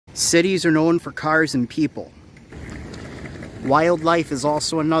Cities are known for cars and people. Wildlife is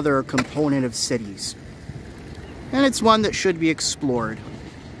also another component of cities, and it's one that should be explored.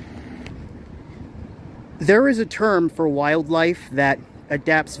 There is a term for wildlife that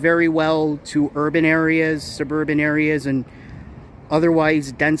adapts very well to urban areas, suburban areas, and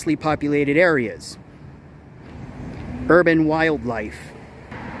otherwise densely populated areas. Urban wildlife.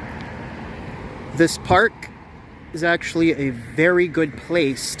 This park is actually a very good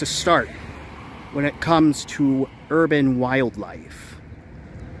place to start when it comes to urban wildlife.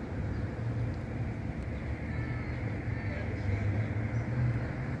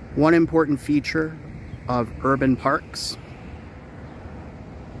 One important feature of urban parks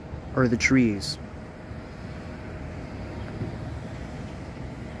are the trees.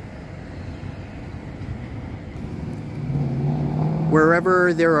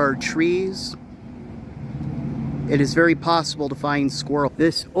 Wherever there are trees, it is very possible to find squirrels.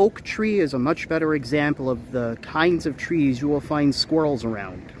 This oak tree is a much better example of the kinds of trees you will find squirrels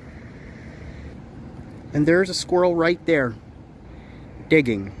around. And there's a squirrel right there,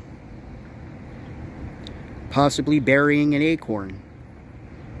 digging, possibly burying an acorn.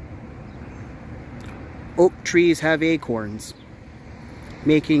 Oak trees have acorns,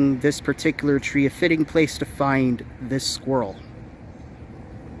 making this particular tree a fitting place to find this squirrel.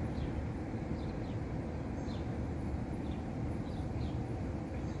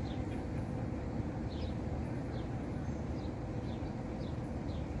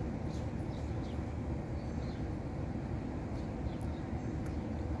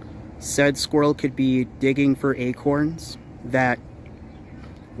 Said squirrel could be digging for acorns that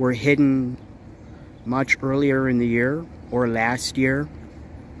were hidden much earlier in the year or last year.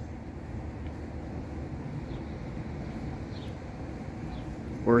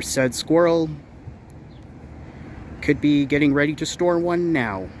 Or said squirrel could be getting ready to store one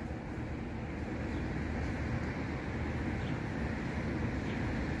now.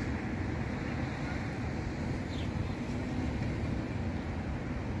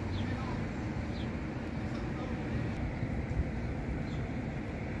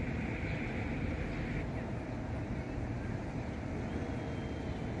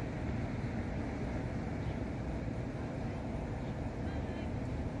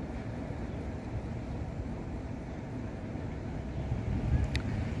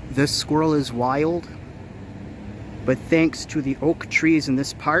 This squirrel is wild, but thanks to the oak trees in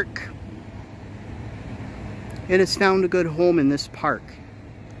this park, it has found a good home in this park,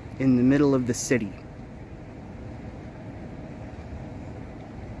 in the middle of the city.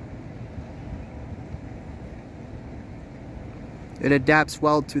 It adapts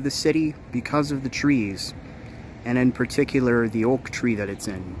well to the city because of the trees, and in particular the oak tree that it's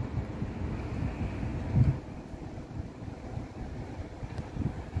in.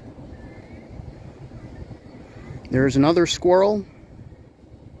 There's another squirrel.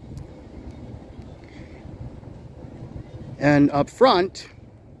 And up front,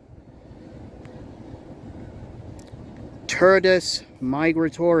 Turdus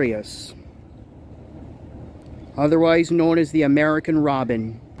migratorius, otherwise known as the American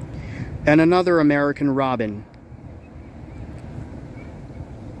robin, and another American robin.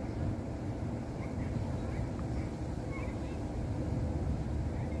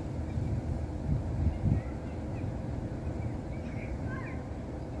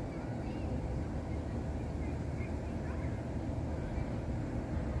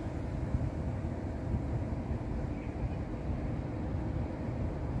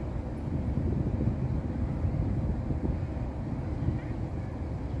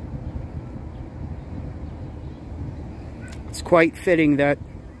 It's quite fitting that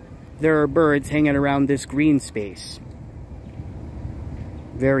there are birds hanging around this green space.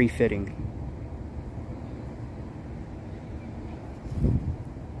 Very fitting.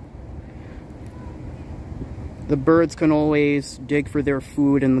 The birds can always dig for their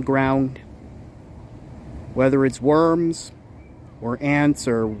food in the ground, whether it's worms or ants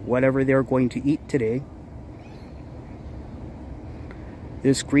or whatever they're going to eat today.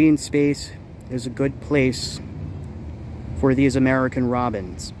 This green space is a good place for these American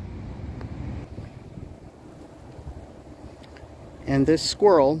robins. And this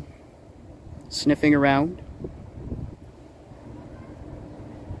squirrel, sniffing around,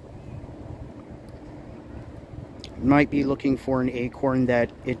 might be looking for an acorn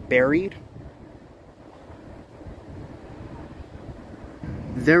that it buried.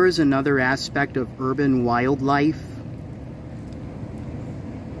 There is another aspect of urban wildlife,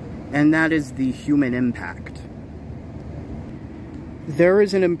 and that is the human impact. There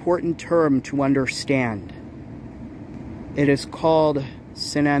is an important term to understand. It is called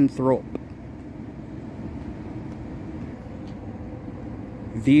synanthrope.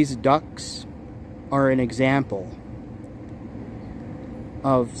 These ducks are an example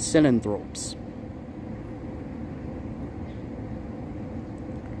of synanthropes.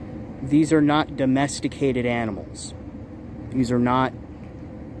 These are not domesticated animals. These are not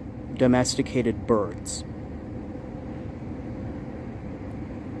domesticated birds.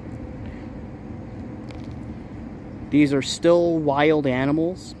 These are still wild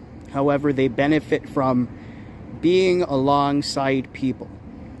animals. However, they benefit from being alongside people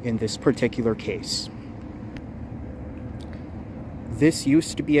in this particular case. This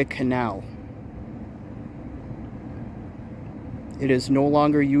used to be a canal. It is no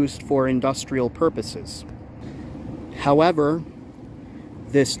longer used for industrial purposes. However,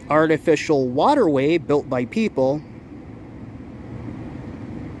 this artificial waterway built by people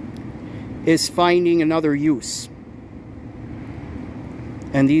is finding another use.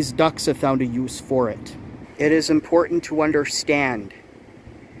 And these ducks have found a use for it. It is important to understand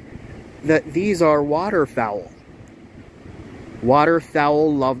that these are waterfowl.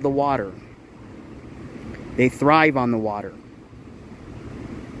 Waterfowl love the water. They thrive on the water.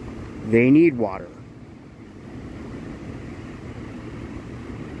 They need water.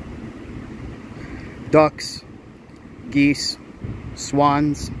 Ducks, geese,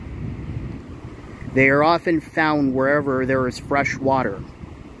 swans, they are often found wherever there is fresh water.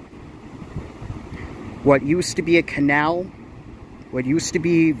 What used to be a canal, what used to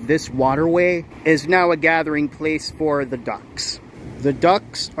be this waterway, is now a gathering place for the ducks. The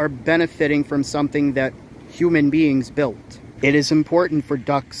ducks are benefiting from something that human beings built. It is important for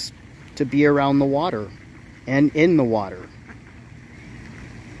ducks to be around the water and in the water.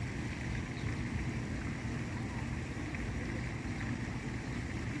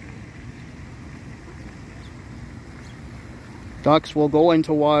 Ducks will go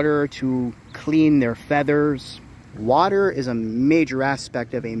into water to clean their feathers. Water is a major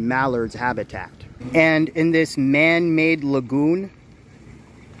aspect of a mallard's habitat. And in this man-made lagoon,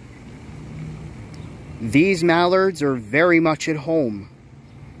 these mallards are very much at home.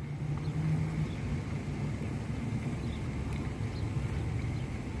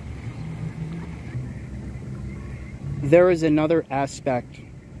 There is another aspect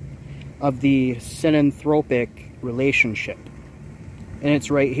of the synanthropic relationship, and it's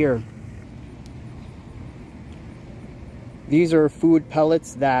right here. These are food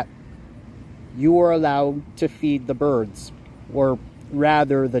pellets that you are allowed to feed the birds, or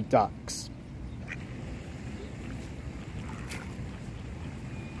rather the ducks.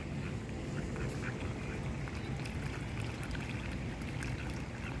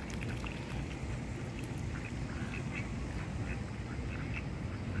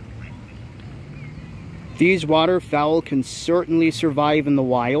 These waterfowl can certainly survive in the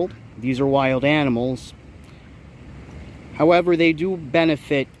wild. These are wild animals. However, they do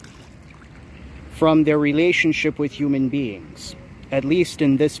benefit from their relationship with human beings, at least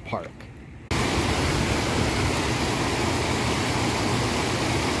in this park.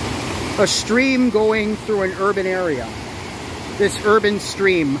 A stream going through an urban area. This urban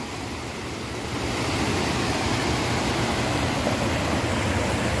stream.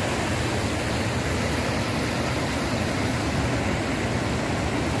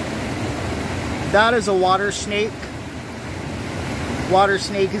 That is a water snake. Water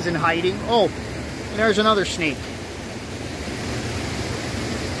snake is in hiding. Oh, and there's another snake.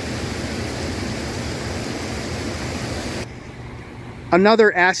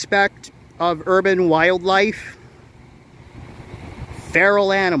 Another aspect of urban wildlife,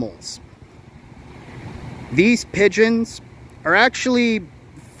 feral animals. These pigeons are actually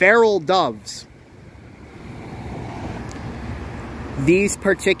feral doves. These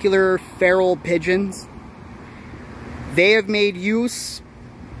particular feral pigeons, they have made use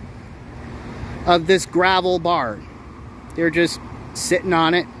of this gravel bar. They're just sitting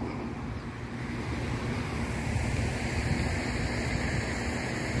on it.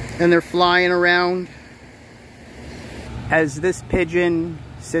 And they're flying around. As this pigeon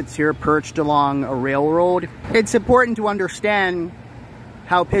sits here perched along a railroad, it's important to understand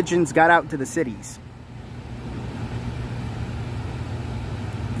how pigeons got out to the cities.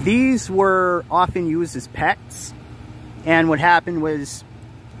 These were often used as pets, and what happened was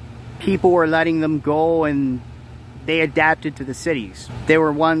people were letting them go and they adapted to the cities. They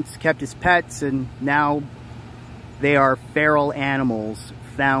were once kept as pets, and now they are feral animals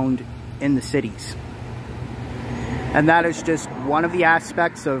found in the cities. And that is just one of the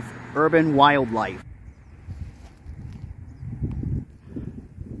aspects of urban wildlife.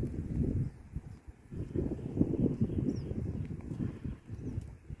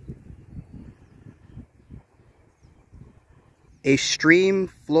 A stream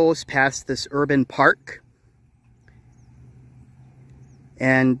flows past this urban park,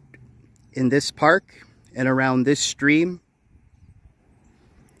 and in this park and around this stream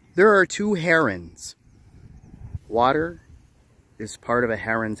there are 2 herons. Water is part of a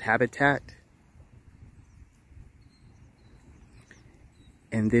heron's habitat,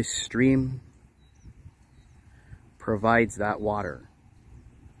 and this stream provides that water.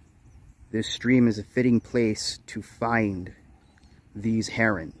 This stream is a fitting place to find these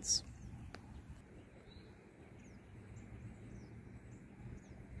herons.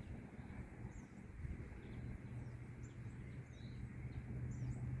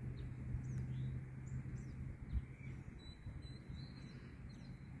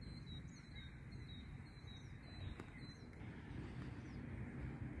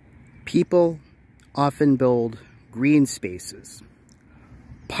 People often build green spaces,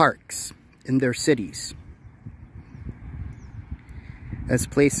 parks in their cities, as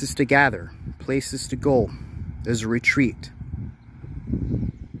places to gather, places to go, as a retreat.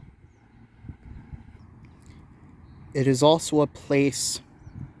 It is also a place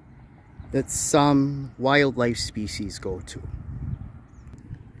that some wildlife species go to.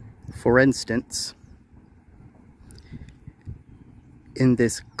 For instance, in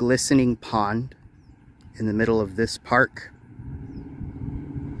this glistening pond in the middle of this park,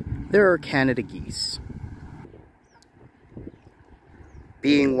 there are Canada geese.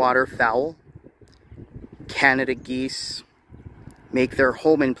 Being waterfowl, Canada geese make their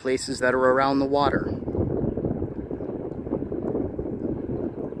home in places that are around the water.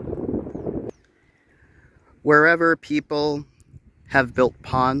 Wherever people have built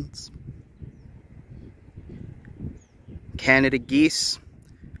ponds, Canada geese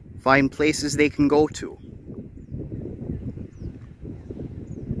find places they can go to.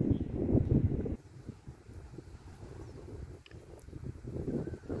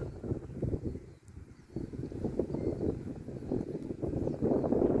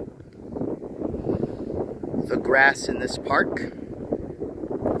 The grass in this park,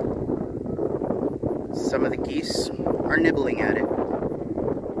 some of the geese are nibbling at it.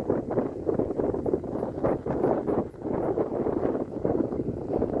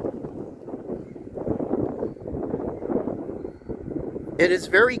 It is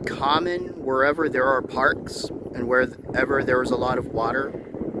very common wherever there are parks and wherever there is a lot of water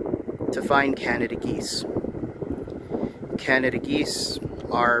to find Canada geese. Canada geese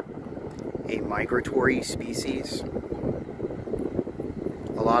are a migratory species.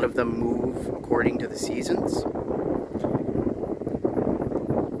 A lot of them move according to the seasons.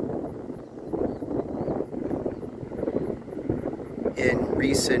 In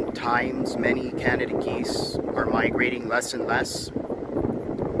recent times, many Canada geese are migrating less and less,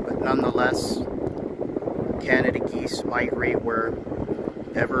 but nonetheless, Canada geese migrate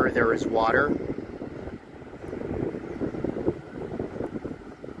wherever there is water,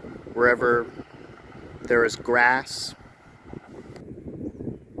 wherever there is grass,